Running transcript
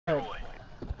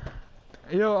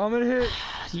Yo, I'm gonna hit.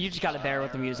 You just gotta bear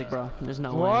with the music, bro. There's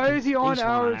no way. Why is he on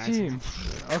our team? team?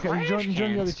 Okay, he joined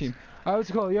the other team. Alright, let's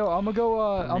go. Yo, I'm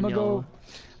gonna go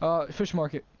fish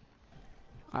market.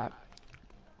 Alright.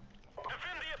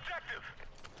 Defend the objective.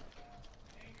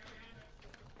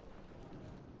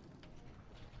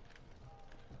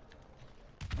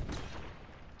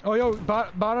 Oh, yo,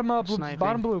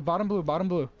 bottom blue, bottom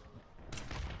blue.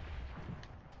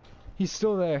 He's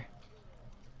still there.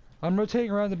 I'm rotating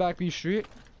around the back B street.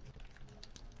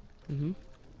 I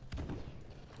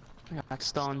got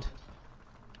stunned.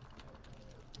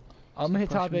 I'm gonna hit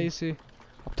top AC.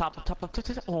 Up top.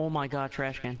 Oh my god,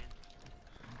 trash can.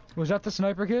 Was that the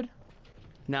sniper kid?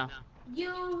 No.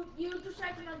 You just try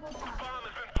to go top. Bomb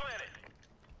has been planted.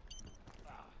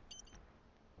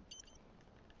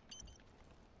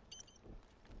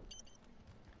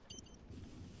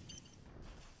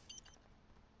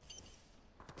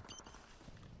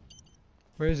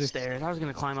 Where is he? Stairs. I was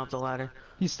gonna climb up the ladder.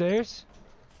 He stairs?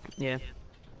 Yeah.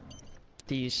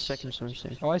 These second story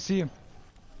stairs. Oh, I see him.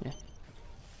 Yeah.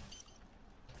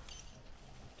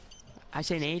 I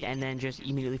say nade and then just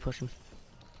immediately push him.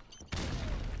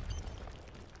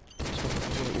 Wait,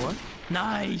 what?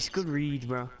 Nice! Good read,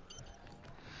 bro.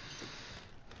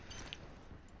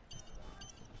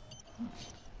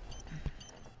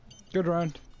 Good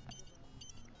round.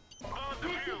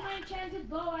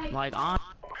 Like on.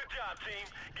 Good job, team.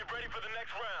 Get ready for the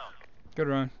next round. Good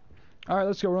round. Alright,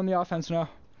 let's go. We're on the offense now.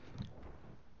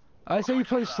 I say you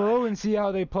play slow and see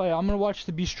how they play. I'm gonna watch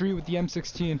the B street with the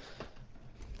M16.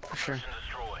 For sure.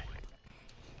 Destroy.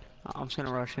 I'm just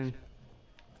gonna rush in.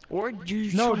 Or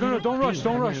you No, don't rush.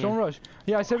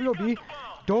 Yeah, I said we go B.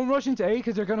 Don't rush into A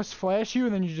because they're gonna flash you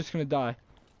and then you're just gonna die.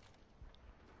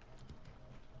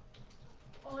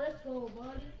 Oh, let's go,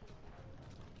 buddy.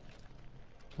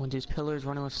 One dude's pillars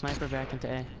running with sniper back into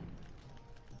A.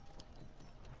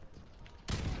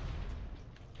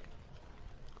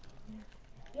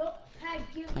 Yo,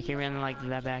 Pack, give Like he ran like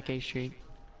that back A street.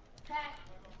 Pack.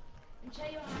 And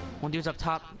tell you how. One dude's up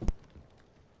top. Get to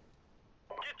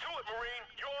it, Marine.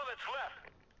 You're all that's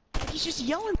left. He's just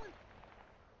yelling.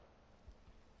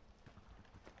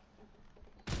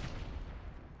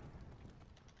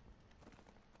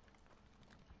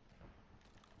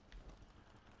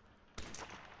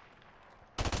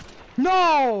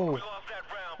 No! We lost that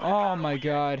round, but Oh my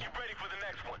god. get ready for the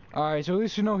next one. Alright, so at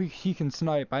least you know he can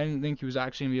snipe. I didn't think he was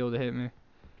actually gonna be able to hit me.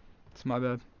 It's my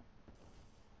bad.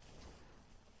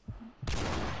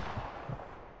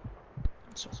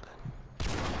 So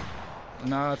bad.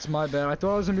 Nah, it's my bad. I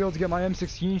thought I was gonna be able to get my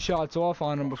M16 shots off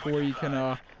on him before he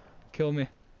can kill me.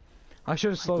 I should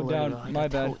have slowed down. My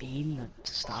bad.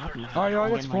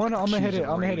 Alright, that's fun. I'm gonna hit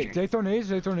it. They throw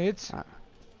nades?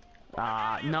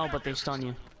 No, but they stun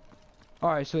you.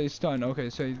 Alright, so they stun.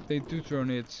 Okay, so they do throw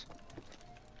nades.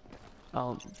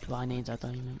 Oh, by nades, I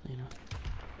thought you meant, you know.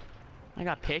 I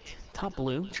got picked. Top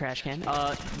blue, trash can.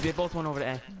 They both went over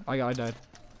to A. I died.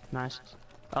 Nice.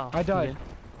 Oh, I died.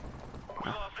 We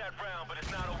lost that round, but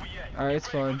it's not over yet. Alright, it's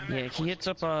fine. Yeah, he hits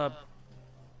up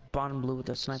bottom blue with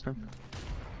the sniper.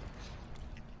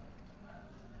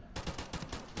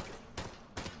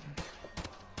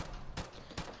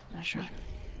 Not sure.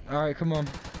 Alright, come on.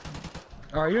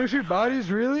 Alright, you're gonna shoot bodies?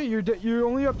 Really? You're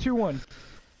only up 2-1.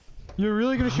 You're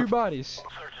really gonna shoot bodies?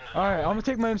 Alright, I'm gonna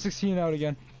take my M16 out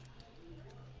again.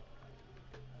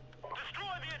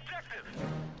 Destroy the objective.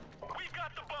 We've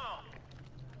got the bomb.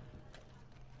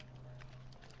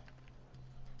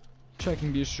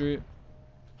 Checking B street.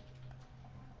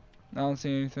 I don't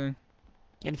see anything.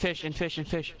 In fish. I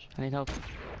need help.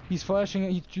 He's flashing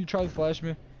it. He tried to flash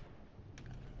me.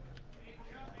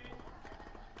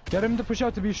 Get him to push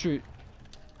out to B street.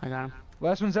 I got him.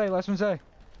 Last one's A.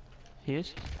 He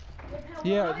is?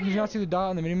 Yeah, did you not see the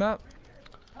dot on the minimap?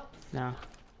 No.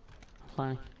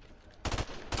 Flying.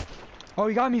 Oh,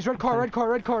 he got me. He's red car. He's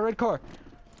red car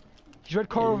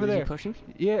over Is he there. pushing?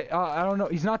 Yeah, I don't know.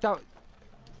 He's not that.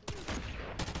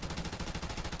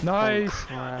 Nice.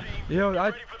 Yo,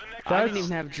 I that's didn't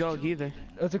even have jug either.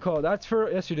 a call. That's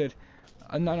for. Yes, you did.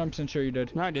 I'm 99% sure you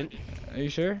did. No, I didn't. Are you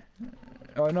sure?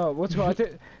 Oh no, what's going on?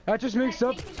 That just makes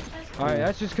up. Alright,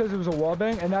 that's just because it was a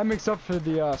wallbang, and that makes up for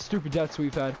the stupid deaths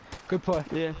we've had. Good play.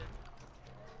 Yeah.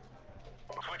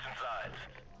 Switching sides.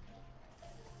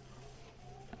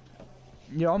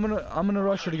 Yeah, I'm gonna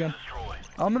rush it again. Destroy.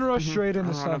 I'm gonna rush straight in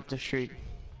I'll this run time. up the street.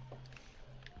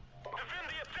 Defend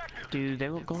the objective. Dude, they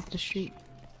will go up the street.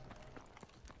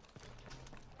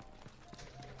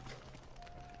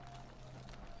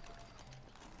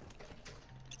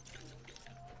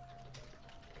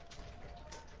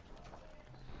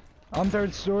 I'm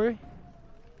third story.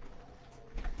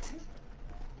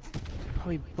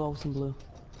 Probably both in blue.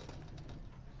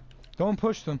 Don't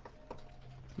push them.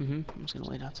 I'm just gonna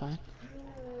wait outside.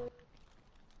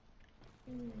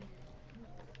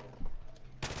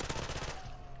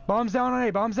 Bombs down on A,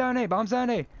 bombs down A, bombs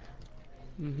down A.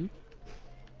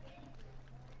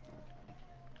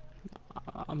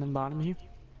 I'm in bottom here.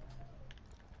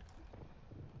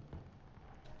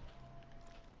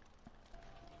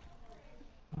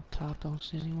 Up top, don't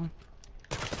see anyone.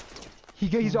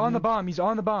 He's on the bomb, he's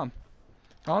on the bomb.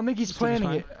 I don't think he's planning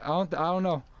it. I don't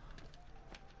know.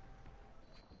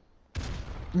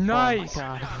 Nice! Oh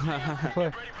my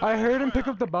God. I heard him pick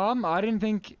up the bomb. I didn't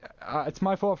think... it's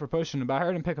my fault for pushing him, but I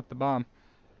heard him pick up the bomb.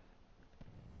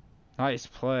 Nice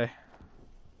play.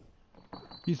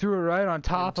 You threw it right on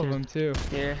top of him, too.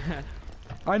 Yeah.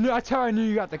 That's how I knew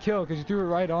you got the kill, because you threw it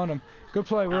right on him. Good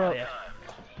play, we're up. Yeah.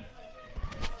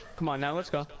 Come on, now let's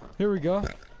go. Here we go.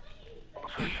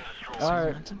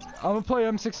 Alright. I'm gonna play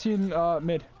M16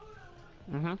 mid.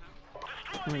 I'm gonna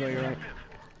go, you're right.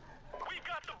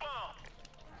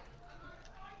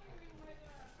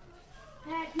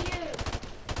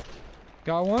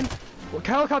 Got one.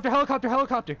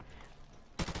 Helicopter.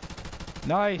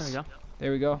 Nice.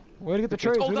 There we go. Way to get the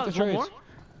trades. Way to get the trades.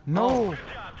 No.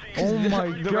 Oh my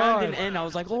god. The round didn't end. I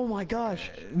was like, oh my gosh.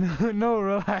 No,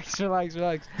 relax.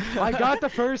 I got the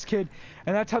first kid,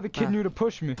 and that's how the kid knew to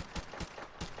push me.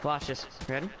 Watch this.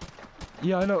 Ready?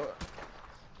 Yeah, I know.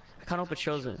 I can't hope it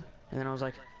shows it. And then I was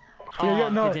like, oh, yeah,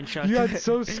 no, it didn't show. You got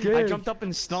so scared. I jumped up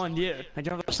and stunned, yeah. I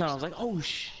jumped up and stunned. I was like, oh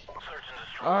sh.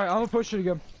 Alright, I'm gonna push it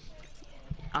again.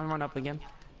 I'm run up again.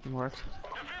 It worked.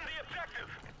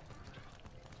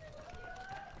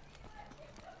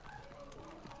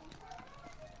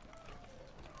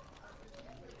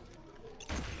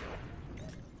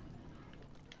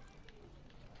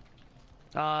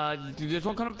 There's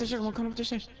one coming up this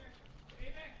stairs,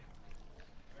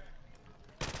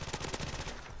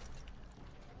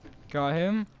 Got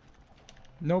him.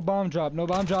 No bomb drop.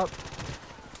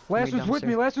 Last one's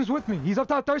with me. He's up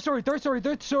top, third story.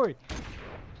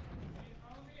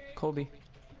 Kobe.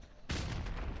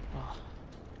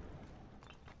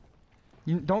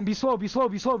 You don't be slow.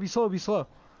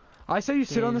 I say you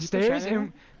sit on the stairs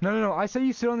and no. I say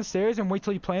you sit on the stairs and wait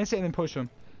till he plants it and then push him.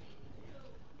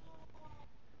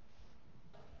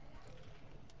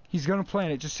 He's gonna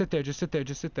plant it. Just sit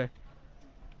there.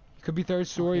 Could be third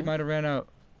story. He might have ran out.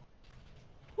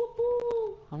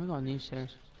 I'm gonna go on these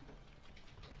stairs.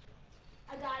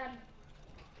 I got him.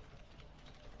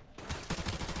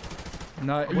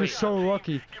 No, you're so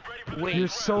lucky. Wait, you're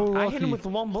so lucky. I hit him with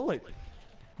one bullet.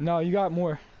 No, you got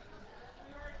more.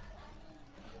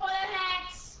 Oh, that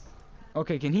hacks.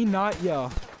 Okay, can he not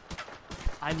yell?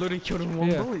 I literally killed him with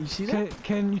one bullet. You see that?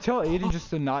 Can you tell Aiden just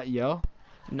to not yell?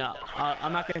 No,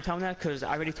 I'm not gonna tell him that because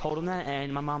I already told him that,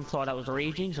 and my mom thought I was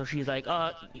raging, so she's like,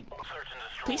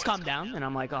 please calm down, and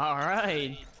I'm like, all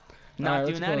right, not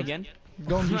doing that again.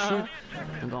 Going be sure.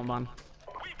 I'm going bomb.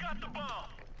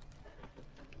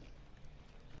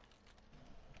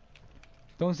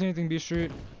 Don't say anything. Be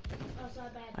straight. Oh, so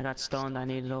bad. I got stunned. I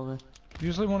naded over.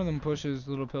 Usually one of them pushes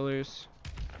little pillars.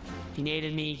 He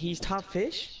naded me. He's top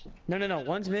fish. No.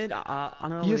 One's mid. I don't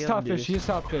know. He is top fish. He is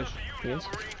top fish. He is.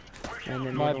 And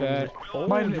then my bad.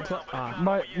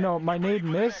 My nade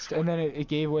missed, and then it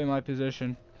gave away my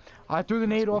position. I threw the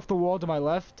nade off the wall to my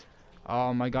left.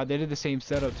 Oh my god, they did the same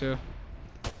setup too.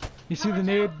 You see the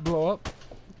nade blow up?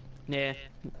 Yeah,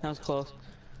 that was close.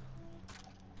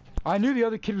 I knew the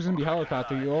other kid was gonna be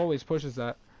helicopter. He always pushes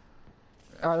that.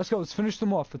 Alright, let's go. Let's finish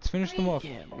them off.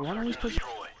 Yeah, why don't we push?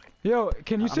 Yo,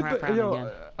 can you sit the...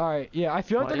 Yo, alright, yeah, I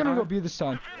feel like they're gonna go B this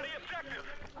time.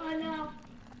 Oh, no.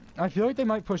 I feel like they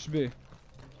might push B.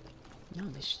 No,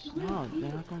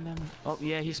 they're not going down. Oh,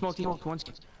 yeah, he smoked once.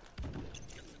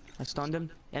 I stunned him.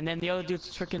 And then the other dude's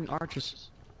freaking archers.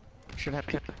 Should have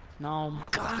kept. No,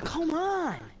 God, come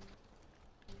on!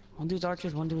 One dude's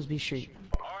archers, one dude's B Street.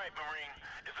 Alright, Marine.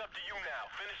 It's up to you now.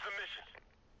 Finish the mission.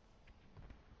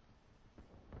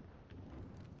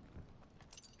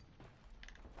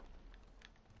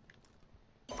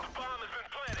 The bomb has been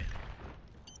planted.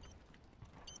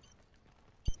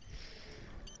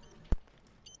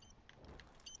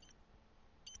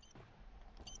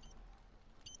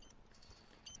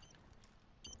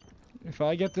 If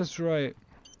I get this right,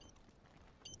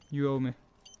 you owe me.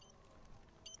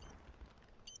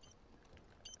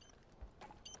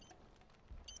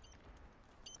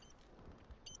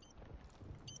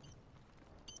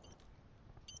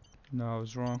 No, I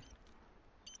was wrong.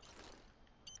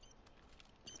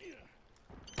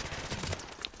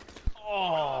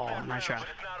 Oh, nice shot.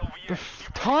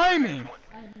 Timing!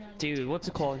 Dude, what's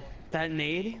it called? That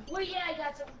nade? Wait, yeah, I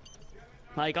got some.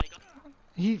 Like,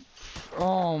 He,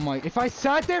 oh my, if I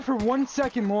sat there for 1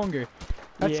 second longer,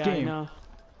 that's yeah, game.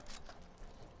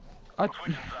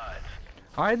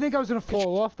 I think I was gonna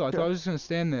fall off though. I thought I was just gonna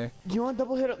stand there. You want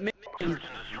double hit up mid?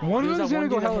 One of them's gonna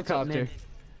go dude that hits up helicopter. mid.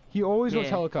 He always goes Yeah.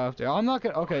 helicopter. I'm not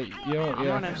gonna. Okay, yo, I'm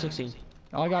on yeah. M16.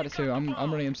 I got it too. I'm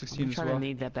running M16 I'm as trying well. to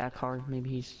need that back hard. Maybe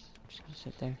he's just gonna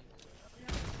sit there.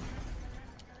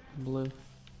 Blue.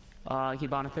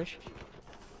 Keep on a fish.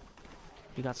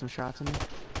 You got some shots in there.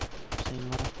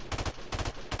 Staying low.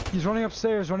 He's running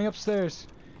upstairs. Running upstairs.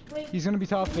 Wait, He's gonna be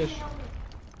top give me fish. the helmet.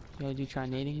 Yeah, you try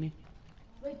nading me?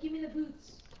 Wait, give me the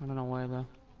boots. I don't know where though.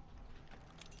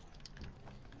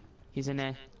 He's in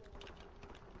there.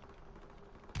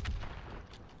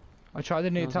 I tried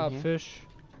to nade Those in top here? fish.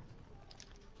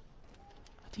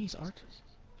 I think he's archers.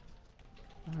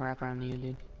 I'll wrap around to you,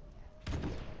 dude.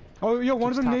 Oh, yo, one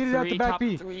of them Top naded out the three, back top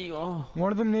B. three, oh.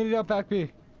 One of them naded out back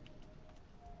B.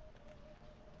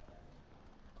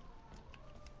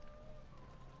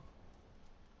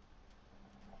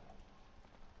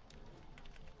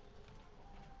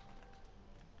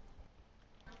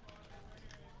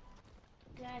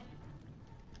 Dad.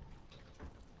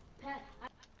 Pat,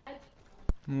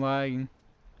 I'm lagging.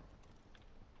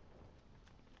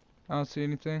 I don't see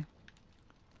anything.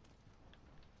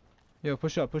 Yo,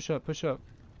 push up, push up, push up.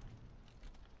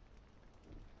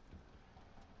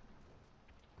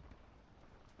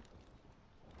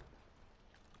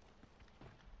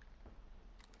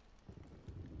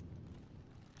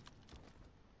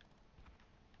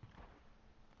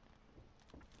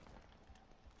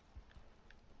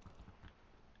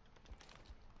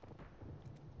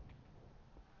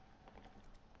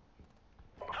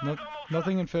 No,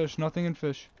 nothing in fish, nothing in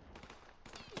fish.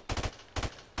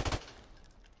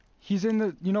 He's in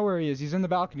the, you know where he is, he's in the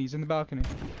balcony, he's in the balcony.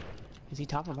 Is he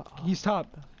top or bottom? Oh, He's top.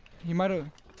 He might have,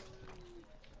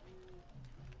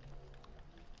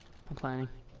 I'm planning.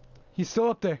 he's still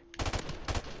up there.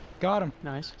 Got him.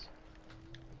 Nice.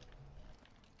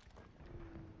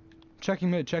 Checking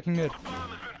mid, checking mid.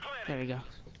 There we go.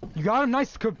 You got him,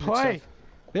 nice, good play. stuff.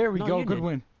 There we No, go, you good did.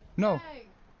 win. No, Hey,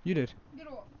 you did. get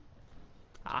off.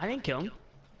 I didn't kill him.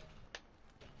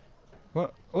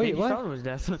 What? Wait, Maybe what? thought it was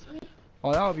death.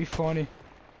 Oh, that would be funny.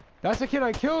 That's the kid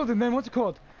I killed, and then what's it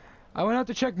called? I went out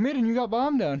to check mid, and you got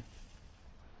bombed down.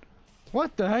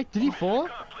 What the heck? Did he fall?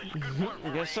 I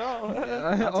guess so. I'll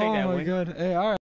take Oh that my win. god. Hey, alright.